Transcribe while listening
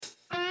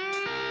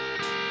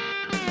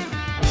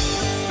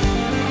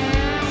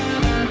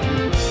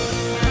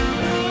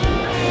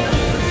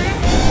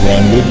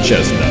Run with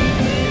Chestnut.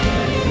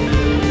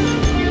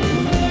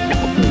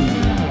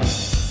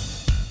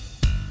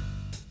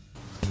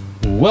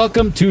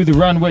 Welcome to the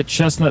Run with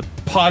Chestnut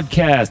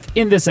podcast.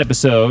 In this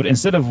episode,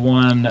 instead of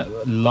one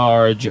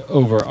large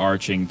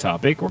overarching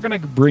topic, we're going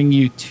to bring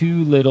you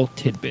two little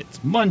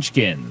tidbits,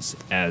 munchkins,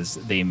 as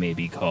they may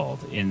be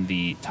called in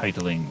the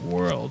titling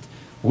world.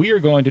 We are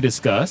going to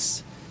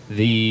discuss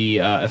the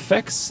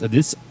effects of the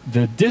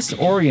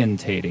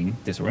disorienting,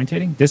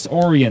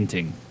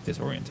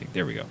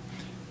 there we go,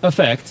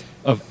 effect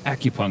of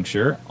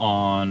acupuncture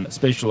on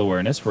spatial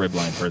awareness for a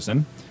blind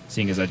person,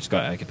 seeing as I just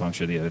got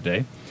acupuncture the other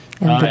day.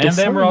 And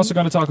then we're also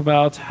going to talk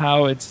about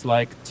how it's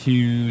like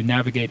to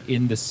navigate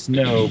in the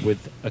snow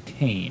with a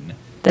cane.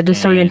 The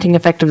disorienting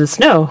effect of the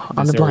snow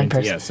on the blind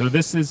person. Yeah, so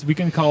we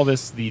can call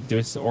this the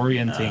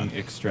disorienting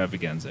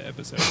extravaganza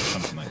episode or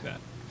something like that.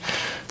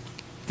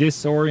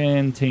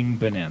 Disorienting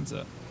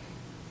bonanza.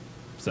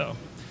 So,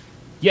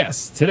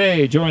 yes,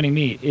 today joining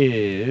me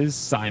is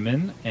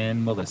Simon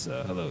and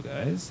Melissa. Hello,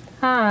 guys.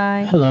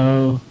 Hi.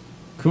 Hello.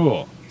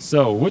 Cool.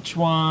 So, which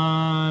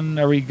one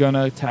are we going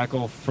to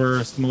tackle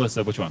first?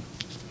 Melissa, which one?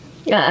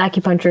 Yeah,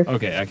 acupuncture.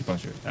 Okay,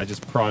 acupuncture. I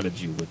just prodded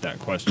you with that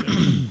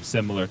question,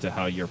 similar to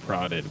how you're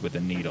prodded with a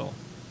needle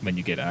when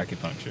you get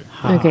acupuncture.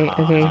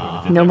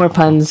 Okay. No more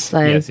puns.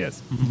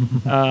 Yes.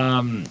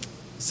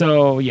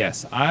 So,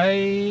 yes,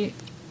 I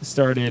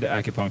started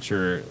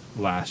acupuncture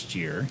last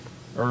year.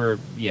 I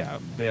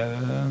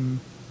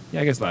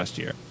guess last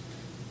year.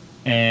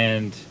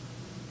 And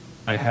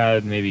I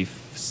had maybe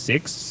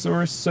 6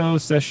 or so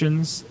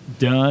sessions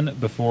done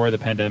before the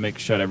pandemic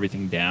shut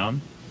everything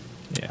down.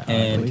 Yeah,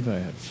 and I believe I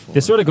had 4.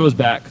 This sort of goes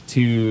back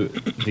to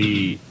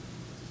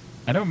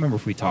I don't remember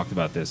if we talked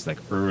about this like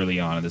early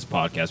on in this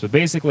podcast, but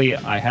basically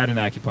I had an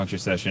acupuncture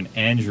session.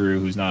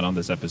 Andrew, who's not on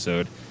this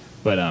episode,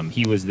 but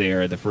he was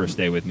there the first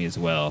day with me as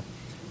well.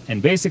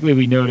 And basically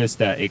we noticed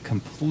that it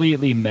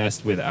completely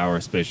messed with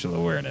our spatial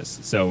awareness.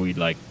 So we'd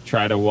like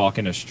try to walk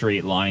in a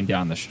straight line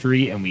down the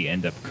street and we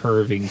end up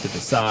curving to the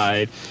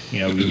side.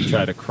 We would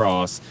try to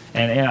cross.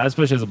 And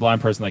especially as a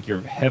blind person, like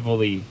you're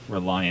heavily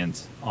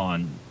reliant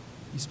on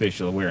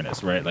spatial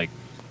awareness, right? Like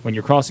when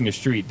you're crossing a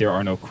street, there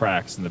are no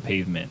cracks in the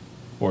pavement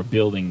or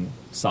building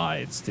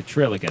sides to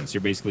trail against. You're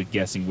basically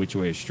guessing which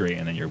way is straight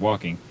and then you're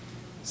walking.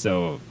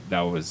 So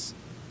that was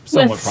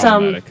somewhat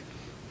problematic. Some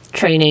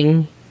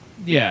training.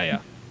 Yeah.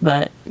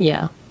 But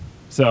yeah.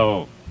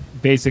 So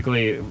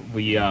basically,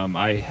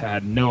 I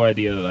had no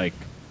idea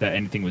that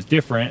anything was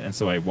different, and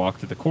so I walked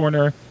to the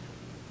corner.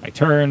 I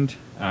turned.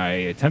 I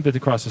attempted to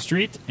cross the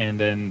street, and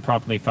then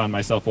promptly found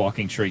myself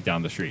walking straight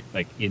down the street,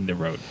 like in the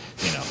road.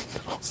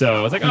 So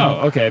I was like,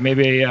 oh, okay,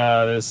 maybe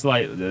the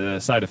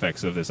side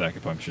effects of this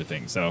acupuncture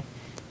thing. So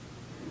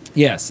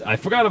yes, I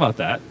forgot about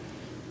that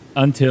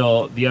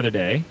until the other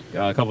day,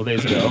 a couple of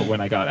days ago, when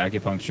I got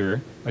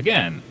acupuncture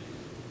again,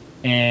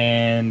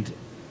 and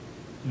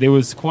there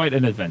was quite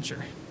an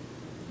adventure,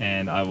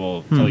 and I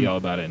will tell you all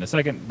about it in a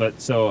second.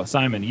 But so,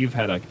 Simon, you've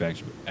had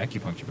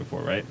acupuncture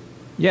before, right?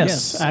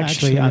 Yes,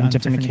 actually on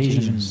different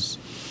occasions.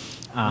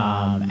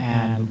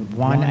 And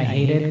one I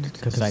hated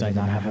because I did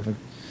not have it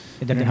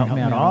didn't help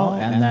me at all.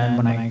 And then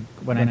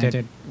when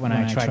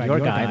I tried your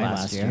guide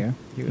last year,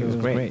 it was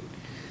great.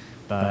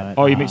 But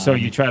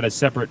you tried a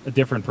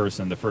different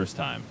person the first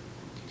time?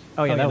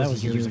 Oh yeah, that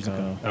was years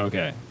ago.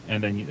 Okay,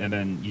 and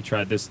then you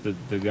tried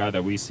the guy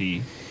that we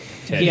see.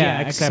 Teddy. Yeah,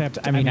 except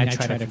I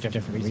tried it for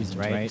different reasons,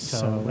 right?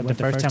 So the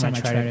first time I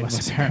tried it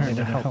was apparently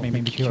to help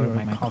me cure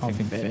my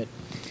coughing fit,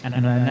 and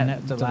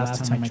then the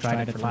last time I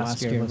tried it for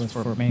last year was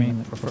for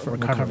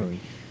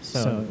recovery.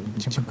 So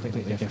two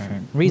completely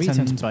different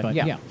reasons, but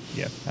yeah,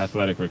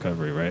 athletic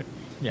recovery, right?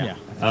 Yeah.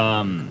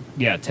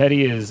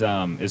 Teddy is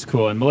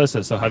cool. And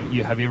Melissa, so have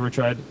you ever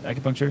tried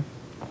acupuncture?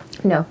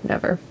 No,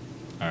 never.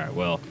 All right.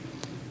 Well,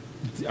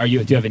 do you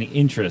have any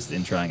interest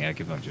in trying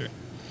acupuncture?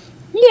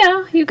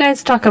 Yeah, you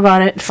guys talk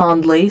about it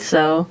fondly,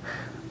 so.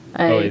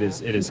 It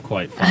is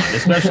quite fun,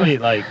 especially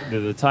like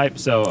the type.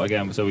 So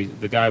again,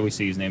 the guy we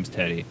see, his name's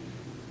Teddy,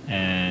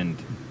 and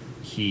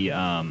he,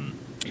 at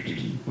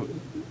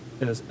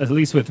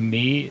least with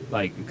me,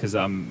 like because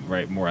I'm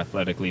more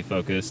athletically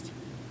focused,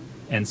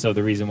 and so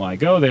the reason why I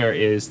go there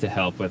is to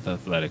help with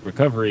athletic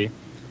recovery,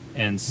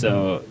 and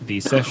so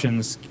these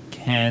sessions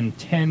can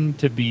tend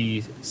to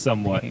be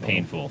somewhat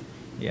painful.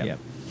 Yeah.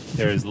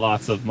 There's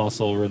lots of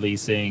muscle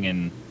releasing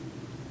and.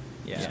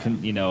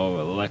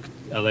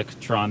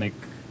 Electronic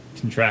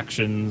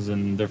contractions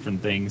and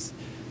different things.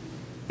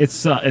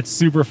 It's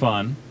super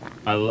fun.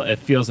 It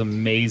feels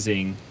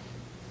amazing.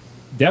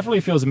 Definitely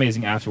feels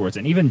amazing afterwards,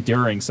 and even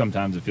during.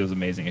 Sometimes it feels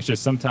amazing. It's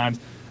just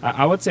sometimes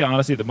I would say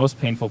honestly the most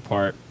painful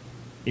part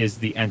is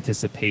the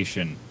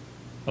anticipation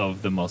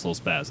of the muscle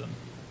spasm.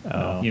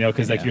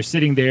 Because you're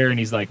sitting there and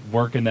he's like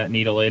working that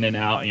needle in and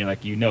out, and you're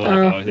like, it's coming.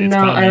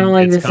 I don't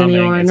like this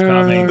anymore. It's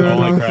coming.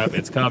 Holy crap!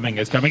 It's coming.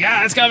 It's coming.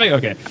 It's coming.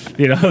 Okay,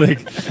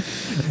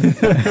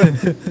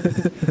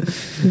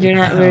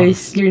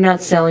 You're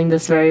not selling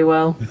this very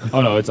well.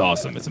 Oh no, it's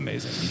awesome. It's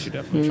amazing. You should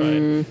definitely try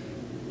it.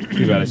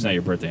 Too bad it's not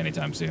your birthday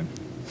anytime soon.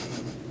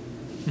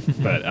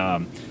 But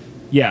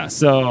Yeah,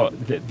 so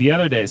the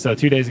other day, so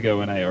 2 days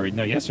ago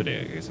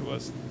yesterday I guess it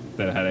was,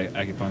 that I had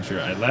acupuncture,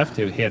 I left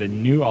him. He had a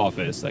new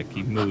office, like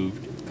he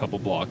moved a couple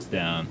blocks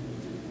down.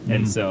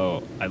 And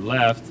so I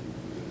left,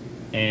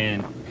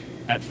 and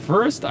at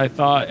first I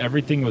thought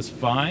everything was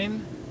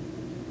fine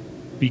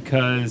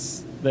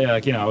because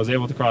I was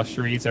able to cross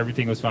streets,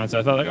 everything was fine. So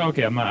I thought like,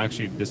 okay, I'm not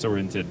actually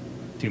disoriented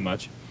too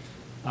much.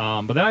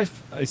 But then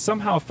I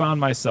somehow found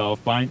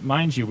myself,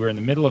 mind you, we're in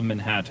the middle of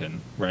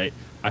Manhattan, right?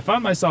 I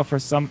found myself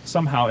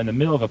somehow in the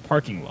middle of a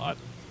parking lot,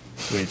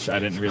 which I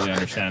didn't really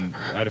understand.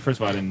 First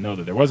of all, I didn't know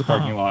that there was a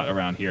parking lot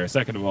around here.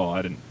 Second of all,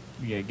 I didn't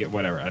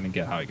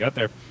get how I got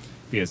there,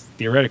 because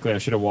theoretically I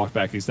should have walked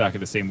back exactly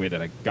the same way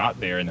that I got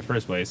there in the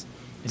first place.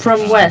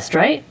 From west,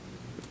 right?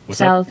 What's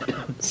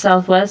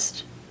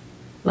Southwest,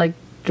 like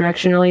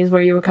directionally is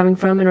where you were coming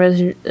from in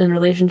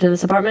relation to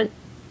this apartment.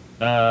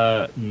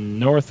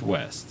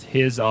 Northwest.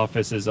 His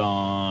office is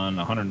on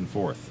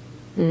 104th.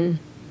 Mm.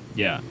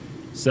 Yeah.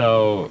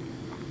 So,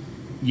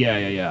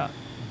 yeah.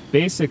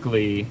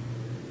 Basically,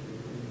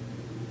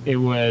 it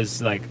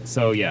was like,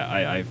 so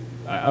yeah,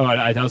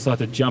 I also had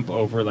to jump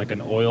over like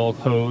an oil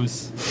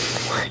hose.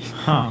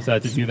 So I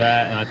had to do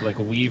that, and I had to like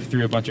weave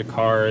through a bunch of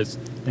cars,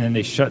 and then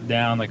they shut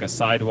down like a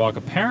sidewalk.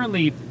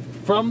 Apparently,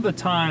 from the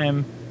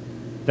time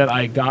that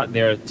I got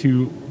there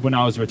to when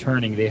I was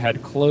returning, they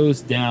had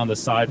closed down the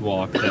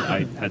sidewalk that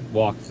I had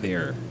walked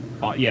there.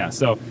 Yeah,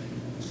 so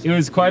it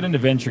was quite an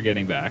adventure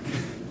getting back.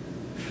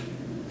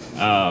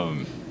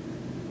 But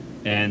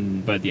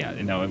yeah,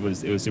 it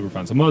was super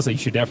fun. So Melissa, you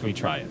should definitely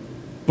try it.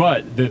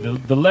 But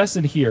the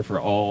lesson here for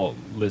all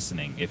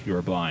listening, if you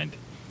are blind,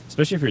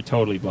 especially if you're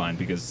totally blind,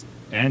 because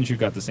Andrew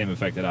got the same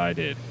effect that I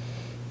did.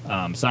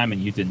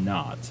 Simon, you did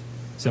not.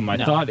 So my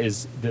thought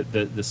is that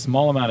the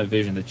small amount of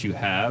vision that you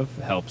have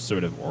helps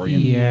sort of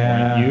orient you.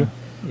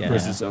 Yeah.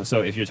 Versus,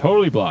 so if you're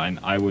totally blind,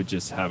 I would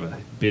just have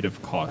a bit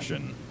of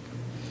caution.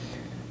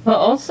 Well,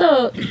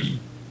 also,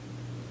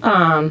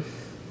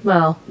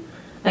 well,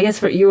 I guess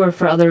for you or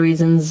for other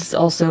reasons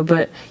also,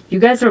 but you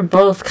guys were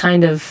both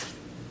kind of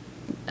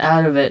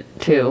out of it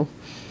too.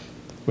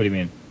 What do you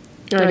mean?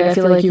 Like, I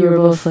feel like you were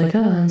both like,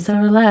 oh, I'm so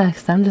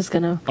relaxed. I'm just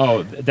gonna.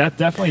 Oh, that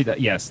definitely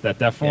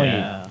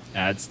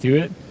adds to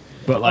it.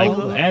 But like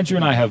Andrew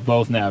and I have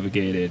both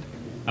navigated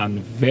on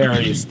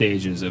various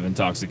stages of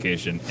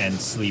intoxication and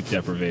sleep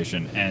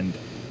deprivation and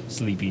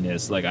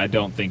sleepiness. Like I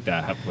don't think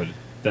that would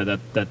that.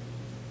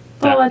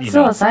 Well, that's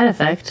still a side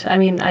effect. I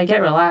mean, I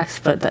get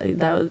relaxed, but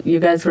that you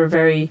guys were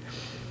very.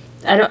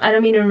 I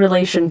don't mean in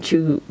relation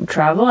to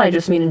travel. I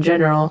just mean in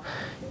general.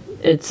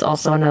 It's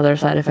also another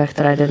side effect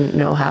that I didn't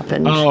know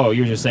happened. Oh,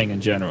 you're just saying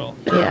in general.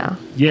 Yeah.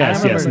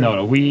 Yes.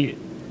 No.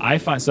 I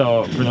find,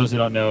 so for those who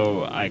don't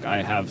know,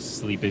 I have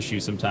sleep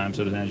issues sometimes,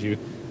 so does Andrew.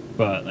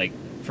 But like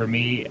for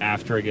me,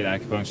 after I get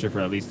acupuncture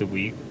for at least a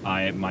week,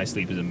 my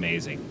sleep is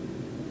amazing.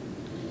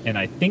 And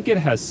I think it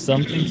has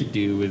something to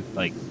do with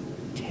like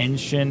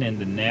tension in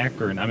the neck,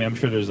 I'm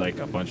sure there's like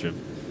a bunch of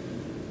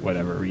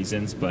whatever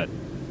reasons, but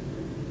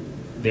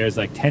there's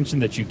like tension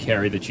that you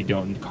carry that you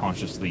don't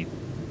consciously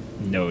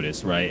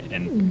notice, right?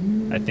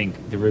 And I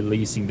think the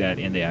releasing that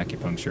in the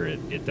acupuncture,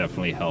 it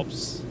definitely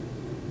helps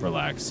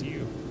relax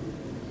you.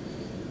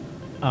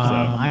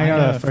 I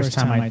know the first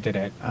time I did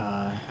it,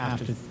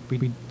 after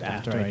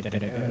I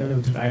did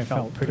it, I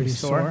felt pretty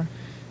sore,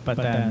 but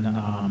then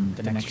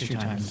the next 2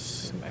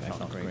 times I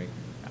felt great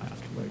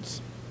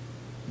afterwards.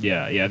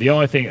 Yeah. The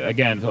only thing,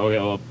 again,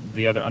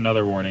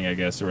 another warning, I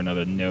guess, or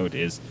another note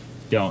is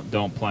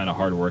don't plan a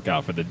hard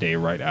workout for the day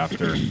right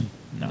after you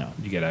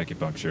get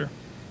acupuncture.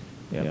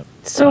 Yep.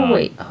 So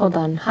wait, hold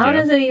on. How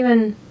does it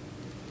even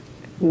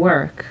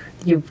work?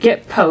 You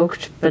get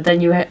poked, but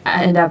then you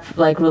end up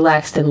like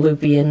relaxed and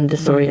loopy and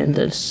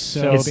disoriented.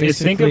 So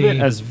think of it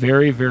as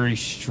very, very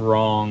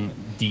strong,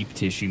 deep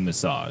tissue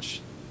massage.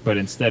 But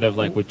instead of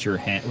like with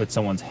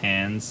someone's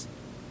hands,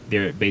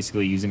 they're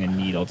basically using a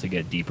needle to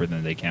get deeper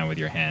than they can with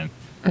your hand.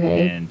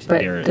 Okay, and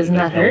but doesn't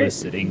that hurt?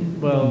 Eliciting.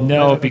 Well,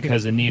 no,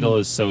 because the needle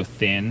is so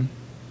thin.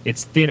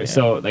 It's thinner. Yeah.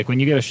 So like when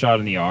you get a shot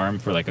in the arm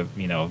for like a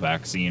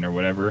vaccine or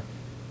whatever,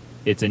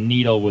 it's a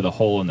needle with a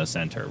hole in the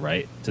center,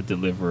 right, to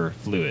deliver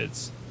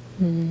fluids.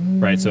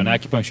 Right, so an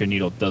acupuncture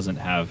needle doesn't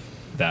have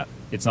that.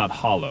 It's not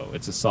hollow.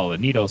 It's a solid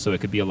needle, so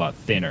it could be a lot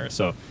thinner.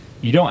 So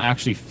you don't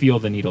actually feel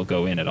the needle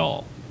go in at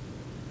all.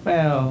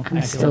 Well,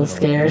 I'm still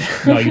scared.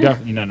 No, you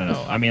definitely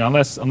no. I mean,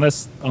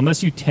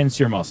 unless you tense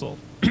your muscle.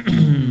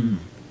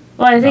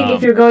 Well, I think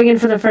if you're going in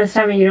for the first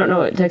time and you don't know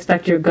what to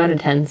expect, you're gonna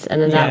tense,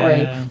 and then that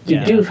way you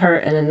do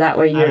hurt, and then that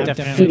way you're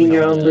feeding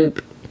your own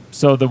loop.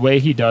 So the way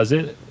he does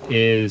it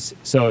is,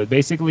 so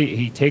basically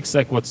he takes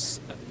like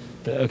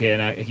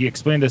he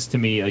explained this to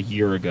me a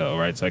year ago,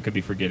 right? So I could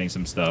be forgetting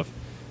some stuff,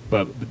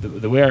 but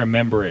the way I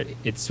remember it,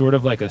 it's sort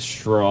of like a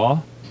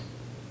straw,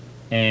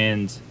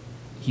 and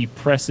he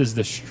presses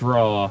the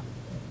straw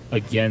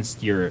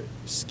against your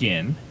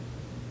skin,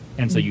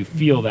 and so you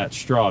feel that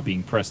straw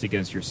being pressed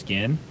against your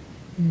skin,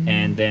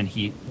 and then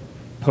he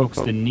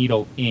pokes the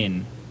needle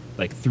in,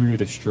 like through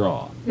the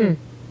straw,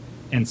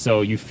 and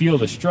so you feel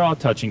the straw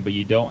touching, but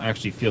you don't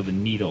actually feel the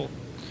needle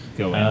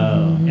go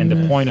in. And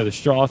the point of the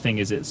straw thing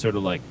is it sort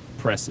of like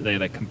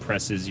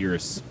compresses your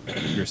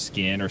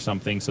skin or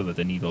something so that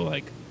the needle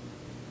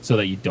so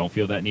that you don't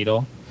feel that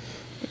needle.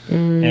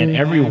 And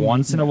every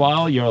once in a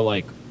while you're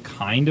like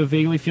kind of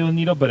vaguely feel the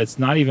needle, but it's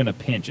not even a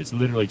pinch. It's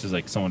literally just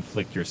like someone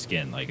flicked your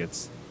skin. Like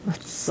that's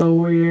so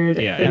weird.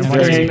 Yeah, And it's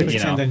once very, he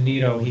puts in the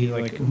needle, he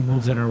like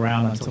moves it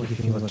around until he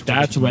feels it.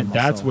 that's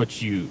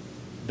what you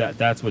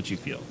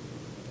feel.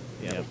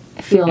 Yeah.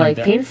 I feel like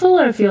painful,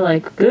 or feel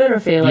like good, or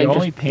feel like the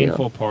only just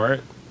painful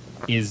part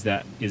is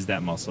that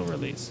muscle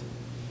release.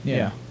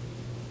 Yeah.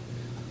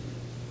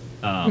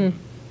 And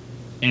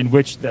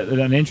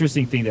an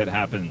interesting thing that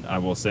happened, I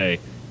will say,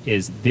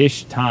 is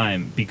this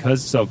time,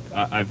 because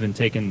I've been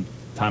taking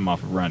time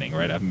off of running,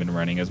 right? I haven't been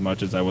running as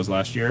much as I was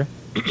last year.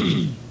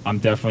 I'm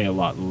definitely a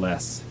lot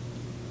less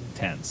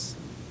tense.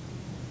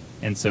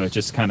 And so it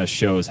just kind of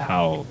shows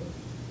how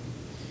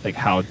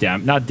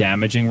not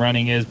damaging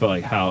running is, but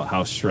like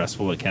how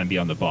stressful it can be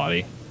on the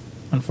body.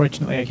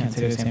 Unfortunately, I can't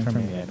say the same for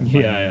me.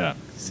 Yeah.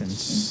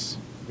 Since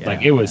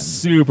it was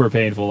super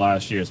painful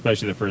last year,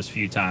 especially the first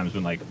few times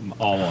when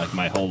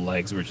my whole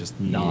legs were just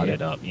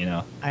knotted up, you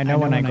know. I know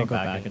when I go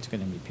back, it's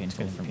going to be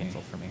painful for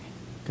me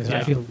because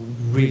I feel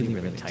really,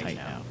 really tight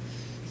now.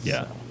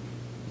 Yeah. So.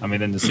 I mean,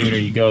 then the sooner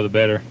you go, the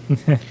better.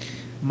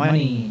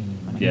 Money.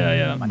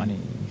 Yeah. Money.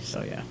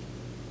 So yeah.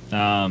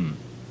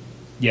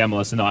 Yeah,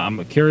 Melissa. No,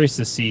 I'm curious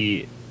to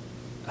see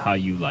how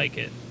you like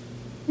it,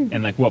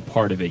 and like what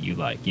part of it you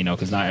like. You know,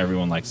 because not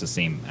everyone likes the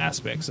same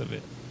aspects of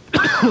it.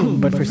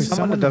 But for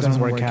someone that doesn't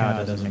work out,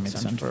 that doesn't make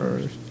sense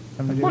for.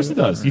 Of course it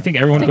does. You think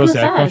everyone who goes to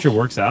acupuncture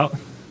works out?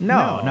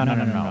 No.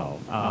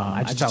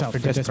 I just thought for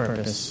this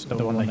purpose,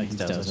 the one that he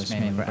does is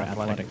mainly for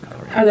athletic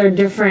recovery. Are there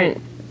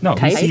different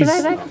types of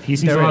that? He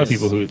sees a lot of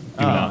people who do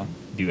not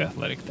do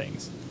athletic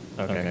things.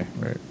 Okay.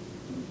 Right.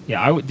 Yeah,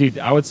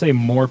 I would say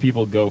more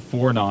people go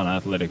for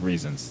non-athletic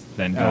reasons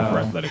than go for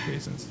athletic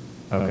reasons.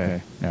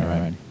 Okay. Never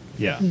mind.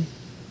 Yeah.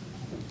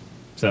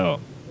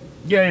 So,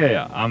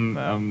 yeah.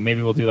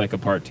 Maybe we'll do like a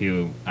part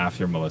 2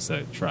 after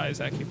Melissa tries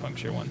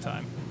acupuncture one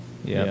time.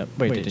 Yeah.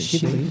 Wait, did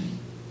she leave?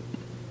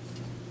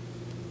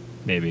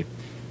 Maybe.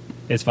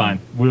 It's fine.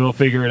 We'll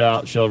figure it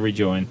out. She'll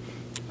rejoin.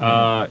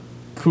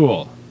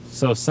 Cool.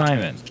 So,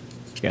 Simon.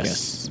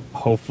 Yes.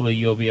 Hopefully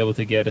you'll be able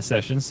to get a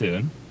session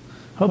soon.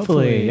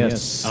 Hopefully,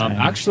 yes.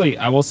 Actually,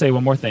 I will say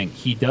one more thing.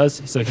 He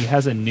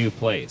has a new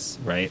place,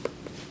 right?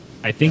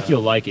 I think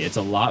you'll like it. It's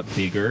a lot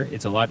bigger.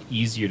 It's a lot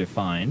easier to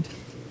find.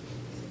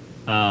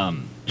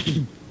 And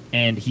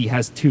he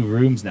has 2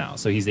 rooms now,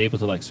 so he's able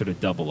to like sort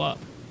of double up.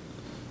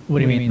 What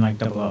do you mean, like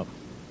double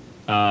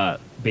up?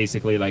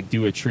 Basically, like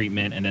do a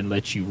treatment and then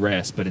let you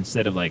rest, but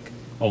instead of like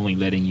only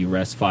letting you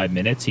rest 5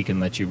 minutes, he can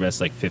let you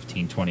rest like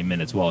 15, 20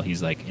 minutes while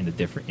he's like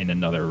in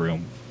another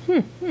room.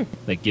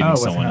 Like giving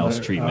someone else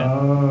treatment.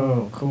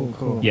 Oh,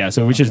 cool. Yeah,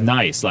 so which is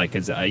nice, like,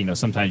 cause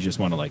sometimes you just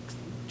want to like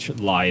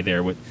lie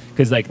there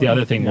because like the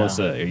other thing,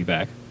 Melissa, are you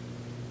back?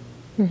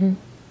 Mm-hmm.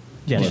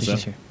 Yeah,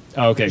 she's here.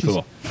 Oh, okay,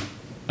 cool.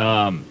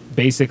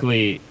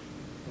 Basically,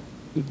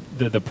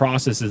 the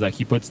process is like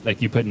you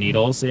put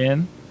needles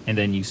in, and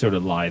then you sort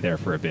of lie there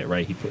for a bit,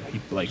 right? He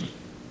like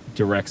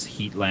directs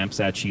heat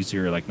lamps at you, so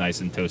you're like nice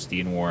and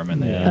toasty and warm,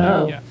 and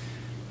then yeah.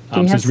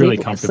 So it's really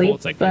comfortable.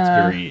 It's like it's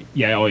very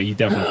you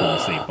definitely fall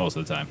asleep most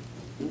of the time.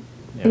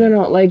 Yeah.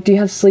 No. Like, do you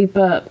have sleep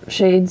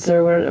shades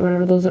or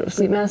whatever those are?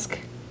 Sleep mask?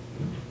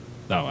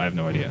 No, I have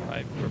no idea.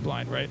 We're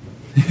blind, right?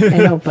 I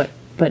know, but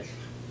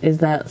is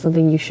that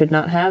something you should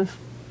not have?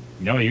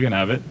 No, you can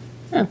have it.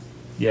 Oh.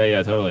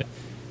 Yeah, totally.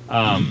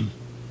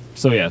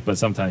 So yeah, but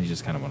sometimes you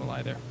just kind of want to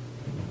lie there.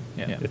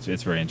 Yeah.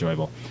 It's very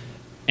enjoyable.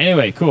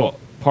 Anyway, cool.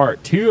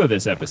 Part 2 of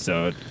this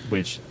episode,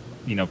 which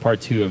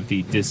part 2 of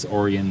the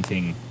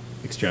disorienting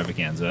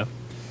extravaganza,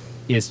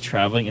 is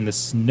traveling in the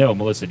snow.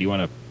 Melissa, do you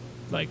want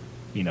to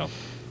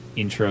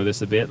intro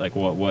this a bit? Like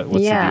what's the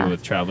deal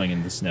with traveling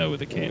in the snow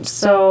with a cane?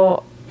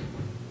 So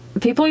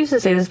people used to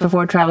say this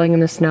before, traveling in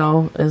the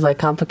snow is like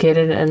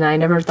complicated, and I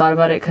never thought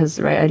about it because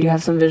I do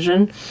have some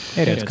vision.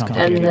 It is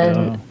complicated. And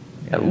then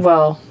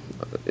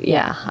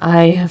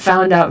I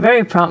found out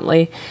very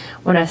promptly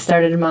when I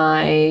started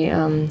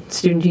my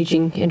student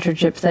teaching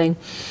internship thing.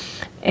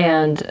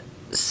 And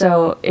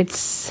so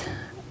it's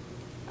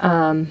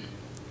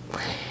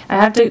I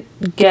have to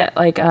get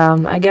I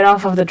get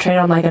off of the train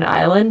on like an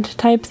island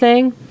type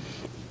thing,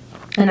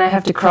 and I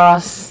have to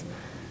cross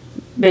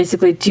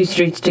basically 2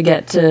 streets to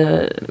get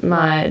to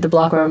the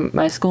block where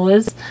my school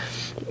is.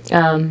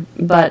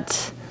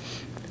 But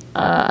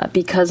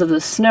because of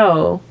the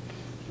snow,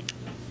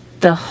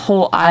 the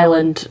whole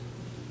island,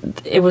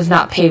 it was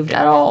not paved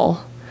at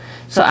all.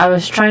 So I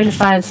was trying to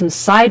find some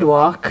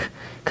sidewalk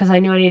because I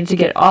knew I needed to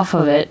get off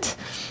of it,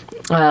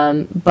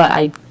 but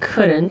I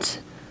couldn't.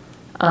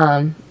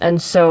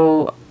 And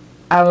so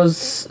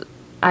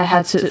I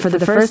had to, for the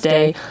first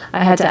day,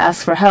 I had to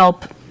ask for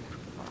help,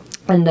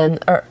 and then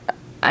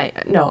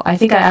I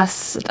think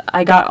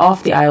I got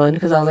off the island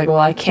because I was like, well,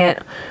 I can't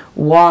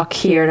walk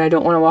here and I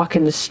don't want to walk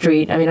in the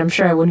street. I mean, I'm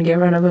sure I wouldn't get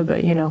run over,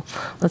 but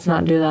let's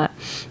not do that.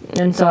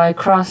 And so I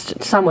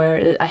crossed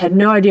somewhere. I had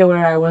no idea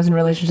where I was in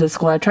relation to the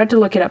school. I tried to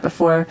look it up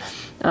before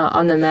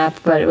on the map,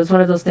 but it was one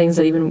of those things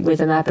that even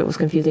with a map it was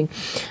confusing.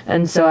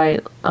 And so I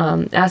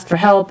asked for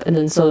help, and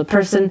then so the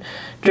person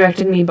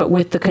directed me, but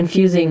with the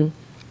confusing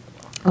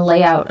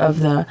layout of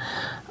the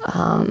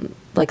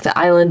like the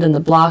island and the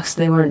blocks,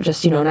 they weren't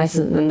just nice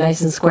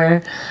and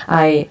square.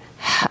 I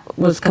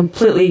was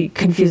completely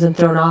confused and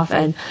thrown off,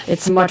 and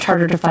it's much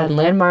harder to find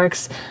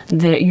landmarks.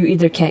 That you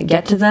either can't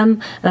get to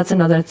them. That's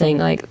another thing.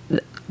 Like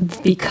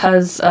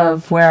because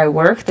of where I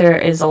work, there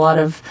is a lot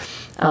of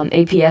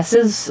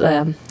APSs,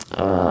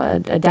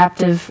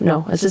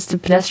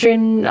 assistive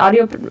pedestrian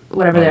audio,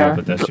 whatever they are.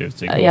 Pedestrian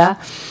signals.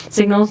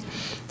 Signals.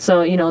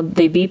 So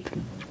they beep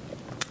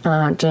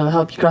to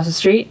help you cross the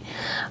street.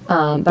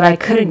 But I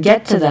couldn't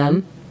get to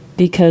them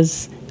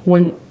because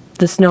when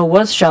the snow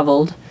was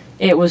shoveled,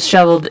 it was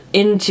shoveled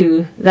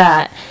into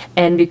that,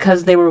 and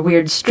because they were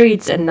weird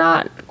streets and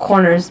not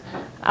corners,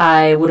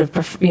 I would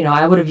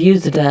have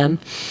used them.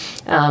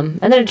 And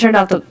then it turned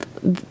out that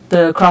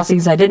the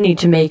crossings I did need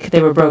to make,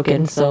 they were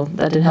broken, so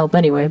that didn't help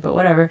anyway, but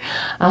whatever.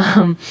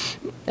 And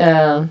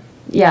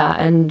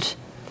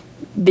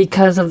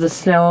because of the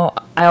snow,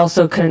 I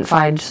also couldn't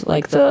find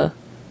like the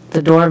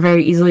door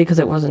very easily because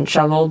it wasn't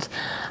shoveled.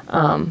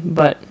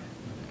 But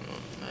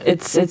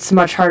it's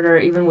much harder,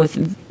 even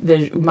with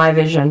my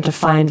vision, to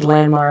find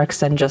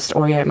landmarks and just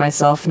orient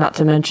myself, not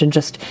to mention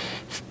just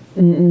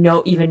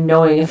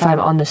knowing if I'm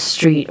on the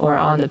street or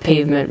on the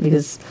pavement,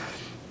 because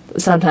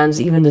sometimes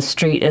even the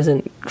street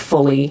isn't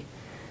fully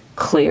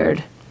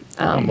cleared.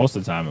 Most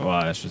of the time, well,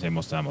 I should say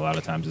most of the time, a lot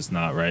of times it's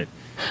not, right?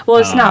 Well,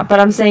 it's not, but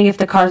I'm saying if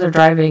the cars are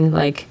driving,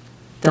 like,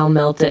 they'll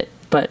melt it,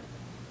 but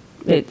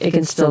it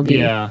can still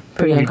be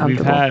pretty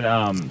uncomfortable. We've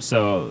had,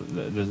 so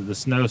the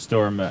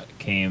snowstorm that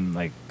came,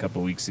 like, a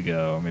couple weeks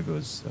ago, or maybe it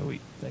was a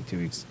week, like 2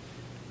 weeks.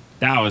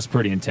 That was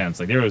pretty intense.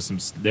 Like, there was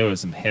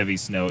some heavy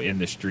snow in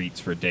the streets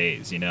for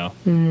days,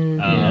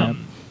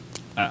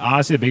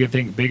 Honestly, the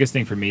biggest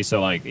thing for me,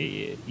 so like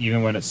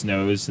even when it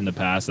snows in the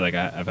past, like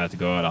I've had to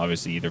go out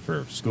obviously either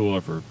for school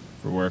or for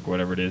work,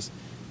 whatever it is,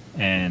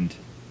 and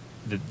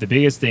the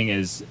biggest thing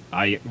is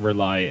I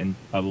rely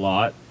a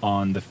lot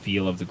on the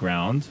feel of the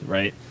ground,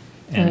 right?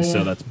 And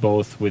so that's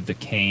both with the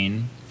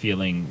cane,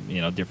 feeling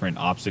different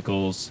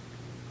obstacles,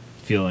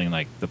 feeling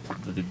like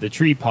the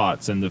tree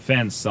pots and the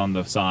fence on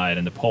the side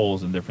and the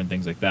poles and different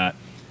things like that,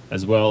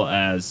 as well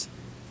as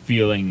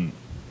feeling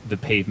the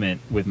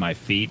pavement with my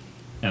feet.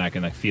 And I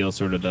can like feel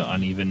sort of the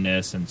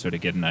unevenness and sort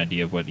of get an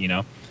idea of what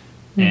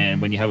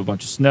And when you have a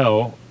bunch of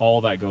snow,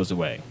 all that goes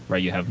away,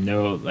 right? You have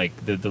no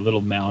like the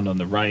little mound on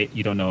the right.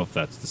 You don't know if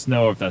that's the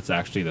snow or if that's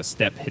actually the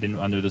step hidden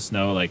under the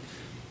snow. Like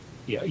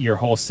your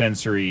whole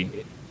sensory,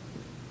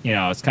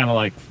 it's kind of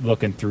like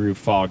looking through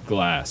fog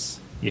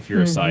glass if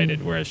you're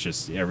sighted, where it's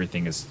just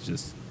everything is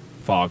just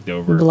fogged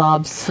over.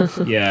 Blobs.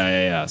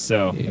 Yeah.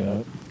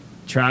 So.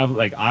 Travel,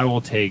 like I will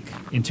take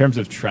in terms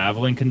of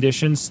traveling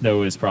conditions,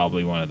 snow is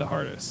probably one of the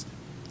hardest.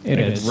 It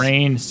is.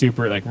 Rain,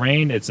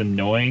 rain. It's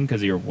annoying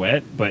because you're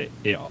wet, but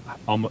it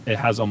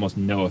has almost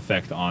no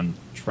effect on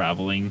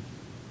traveling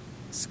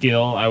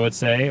skill, I would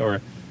say,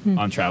 or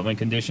on traveling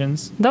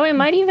conditions. Though it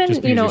might even,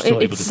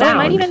 it's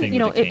sound.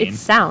 It's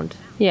sound.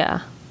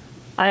 Yeah.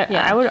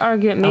 I would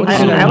argue it maybe.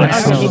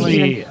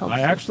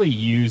 I actually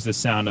use the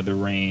sound of the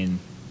rain,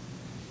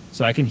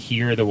 so I can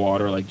hear the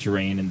water like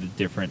drain in the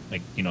different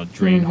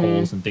drain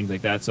holes and things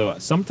like that. So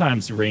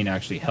sometimes rain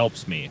actually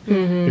helps me,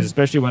 because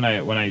especially when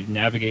I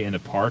navigate in the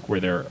park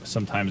where there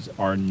sometimes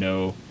are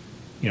no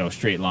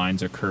straight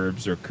lines or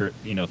curbs or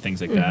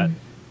things like that.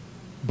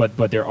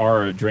 But there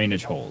are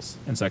drainage holes,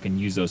 and so I can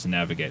use those to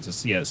navigate.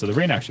 So the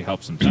rain actually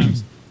helps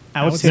sometimes.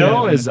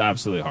 Snow is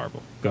absolutely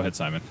horrible. Go ahead,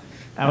 Simon.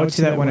 I would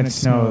say that when it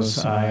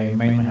snows, I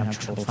mainly have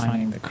trouble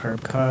finding the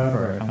curb cut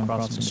or if I'm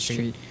crossing the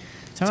street.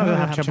 Sometimes I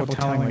have trouble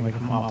telling if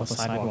I'm off the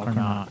sidewalk or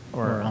not,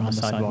 or on the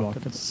sidewalk.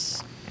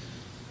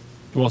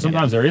 Well,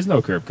 sometimes there is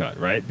no curb cut,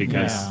 right?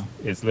 Because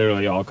it's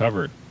literally all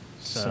covered.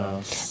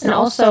 So, and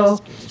also,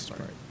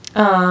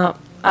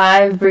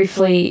 I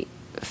briefly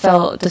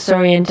felt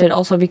disoriented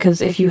also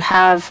because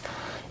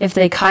if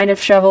they kind of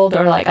shoveled,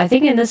 or like, I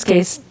think in this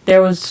case,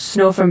 there was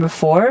snow from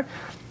before,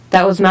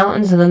 that was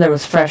mountains, and then there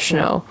was fresh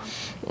snow.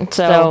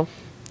 So,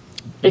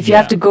 if you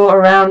have to go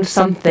around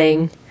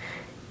something,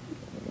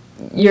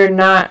 you're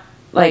not,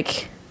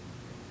 like,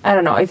 I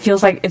don't know, it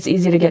feels like it's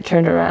easy to get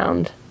turned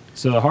around.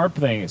 So the hard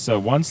thing,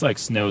 once like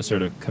snow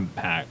sort of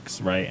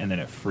compacts, right, and then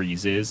it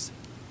freezes,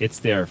 it's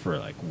there for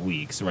like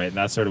weeks, right? And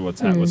that's sort of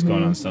what's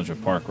going on in Central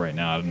Park right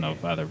now. I don't know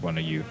if either one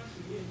of you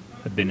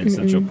have been in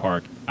Central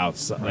Park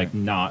outside, like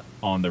not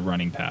on the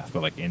running path,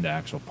 but like in the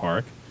actual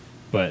park.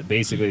 But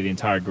basically the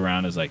entire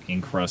ground is like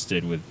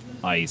encrusted with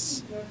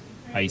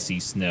icy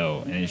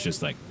snow, and it's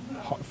just like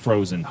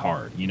frozen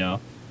hard,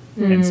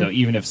 And so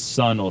even if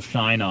sun will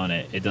shine on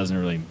it, it doesn't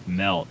really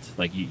melt.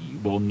 Like you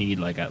will need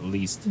like at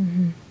least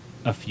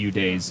a few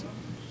days,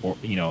 or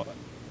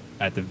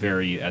at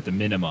the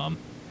minimum,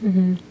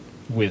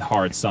 with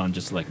hard sun,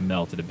 just like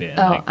melted a bit.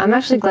 Oh, I'm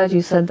actually glad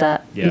you said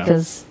that,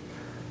 because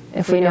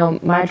if we know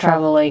my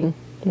traveling,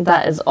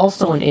 that is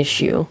also an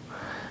issue.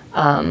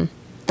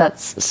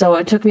 So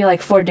it took me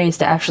like 4 days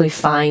to actually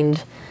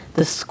find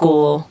the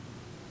school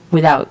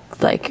without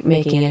like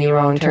making any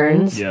wrong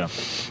turns. Yeah.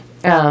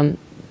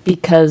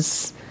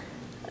 Because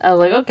I was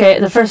like, okay,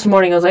 the first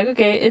morning I was like,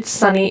 okay, it's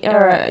sunny,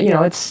 or,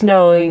 it's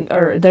snowing,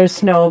 or there's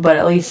snow, but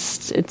at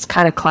least it's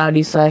kind of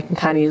cloudy, so I can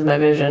kind of use my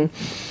vision.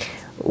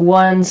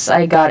 Once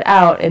I got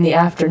out in the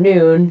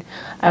afternoon,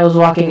 I was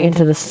walking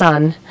into the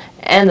sun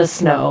and the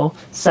snow,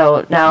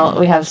 so now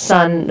we have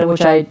sun,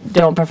 which I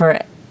don't prefer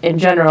in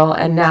general,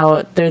 and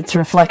now it's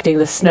reflecting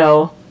the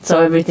snow,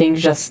 so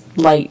everything's just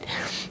light.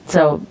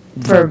 So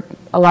for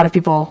a lot of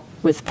people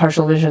with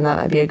partial vision, that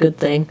might be a good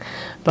thing,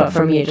 but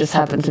for me, it just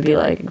happened to be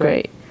like,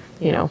 great,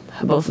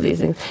 both of these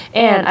things.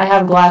 And I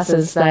have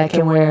glasses that I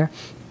can wear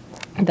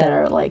that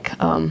are like,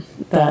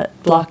 that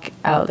block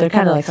out, they're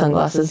kind of like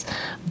sunglasses,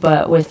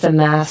 but with the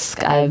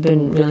mask, I've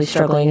been really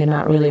struggling and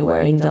not really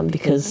wearing them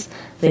because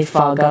they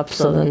fog up,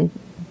 so then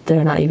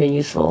they're not even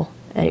useful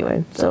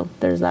anyway, so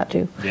there's that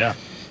too. Yeah.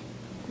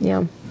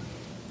 Yeah.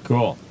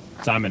 Cool.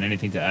 Simon,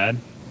 anything to add?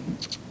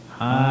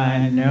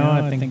 No,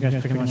 I think you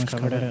guys pretty much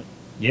covered it.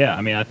 Yeah,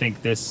 I mean, I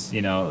think this,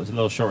 it's a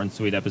little short and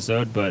sweet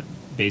episode, but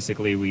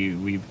basically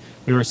we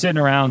were sitting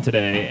around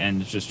today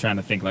and just trying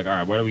to think like, all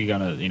right, what are we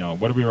gonna,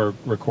 what are we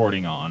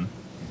recording on?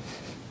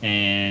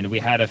 And we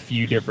had a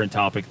few different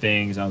topic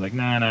things. I was like,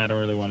 nah, I don't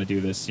really want to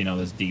do this,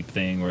 this deep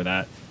thing or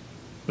that.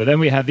 But then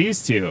we had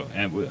these two,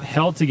 and we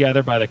held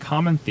together by the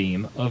common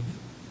theme of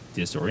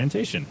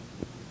disorientation.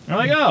 And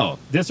we're like, oh,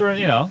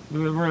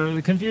 we're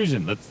the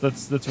confusion.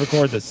 Let's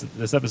record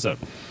this episode.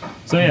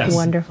 So yes,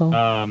 wonderful.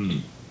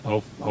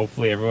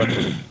 Hopefully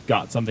everyone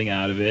got something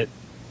out of it.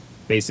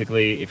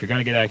 Basically, if you're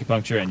going to get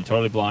acupuncture and you're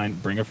totally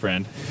blind, bring a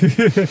friend.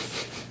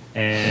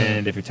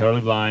 And if you're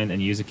totally blind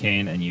and you use a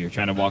cane and you're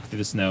trying to walk through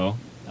the snow,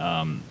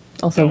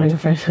 also bring a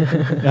friend. Bring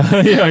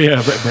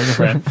a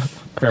friend,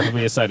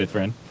 preferably a sighted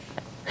friend.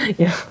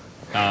 Yeah.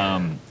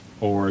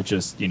 Or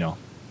just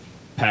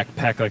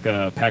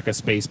pack a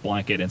space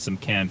blanket and some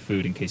canned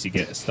food in case you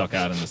get stuck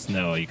out in the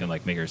snow. You can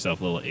like make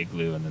yourself a little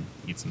igloo and then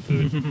eat some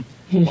food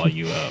while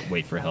you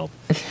wait for help.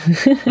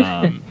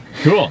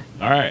 Cool.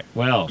 All right.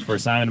 Well, for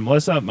Simon and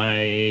Melissa, my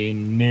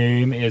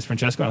name is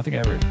Francesco. I don't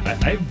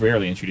think I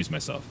rarely introduce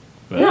myself.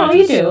 But no,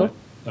 you do.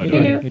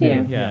 You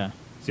do. Yeah.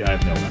 See, I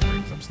have no memory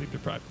because I'm sleep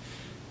deprived.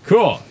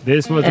 Cool.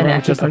 This was the Realm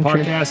with Chestnut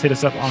podcast. Hit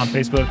us up on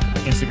Facebook,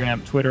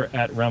 Instagram, Twitter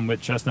at Realm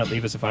with Chestnut.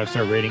 Leave us a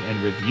 5-star rating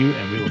and review,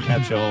 and we will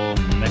catch y'all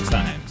next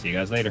time. See you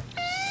guys later.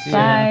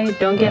 Bye.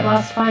 Don't get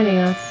lost finding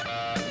us.